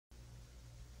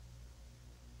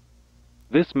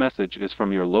This message is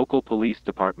from your local police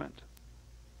department.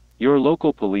 Your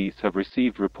local police have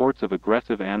received reports of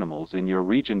aggressive animals in your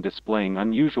region displaying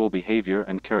unusual behavior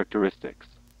and characteristics.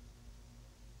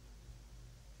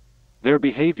 Their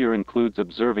behavior includes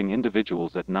observing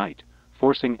individuals at night,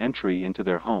 forcing entry into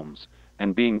their homes,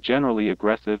 and being generally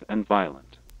aggressive and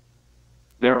violent.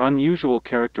 Their unusual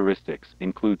characteristics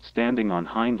include standing on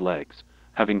hind legs,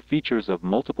 having features of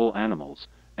multiple animals,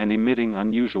 and emitting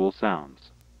unusual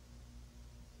sounds.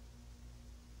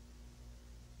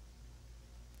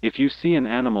 If you see an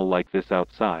animal like this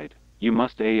outside, you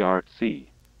must ARC.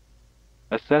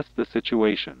 Assess the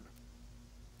situation.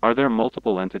 Are there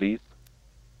multiple entities?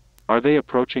 Are they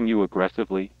approaching you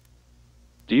aggressively?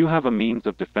 Do you have a means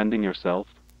of defending yourself?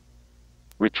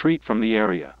 Retreat from the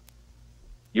area.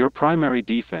 Your primary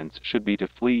defense should be to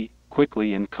flee,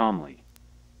 quickly and calmly.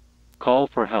 Call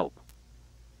for help.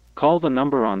 Call the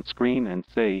number on screen and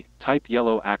say, type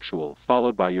yellow actual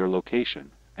followed by your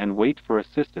location, and wait for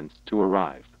assistance to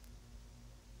arrive.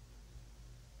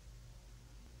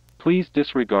 Please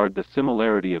disregard the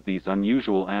similarity of these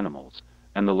unusual animals,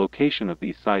 and the location of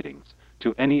these sightings,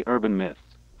 to any urban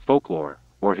myths, folklore,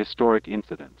 or historic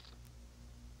incidents.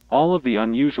 All of the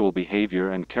unusual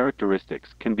behavior and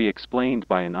characteristics can be explained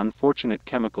by an unfortunate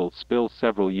chemical spill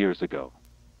several years ago.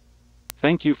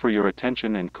 Thank you for your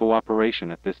attention and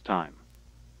cooperation at this time.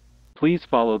 Please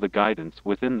follow the guidance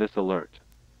within this alert.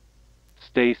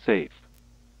 Stay safe.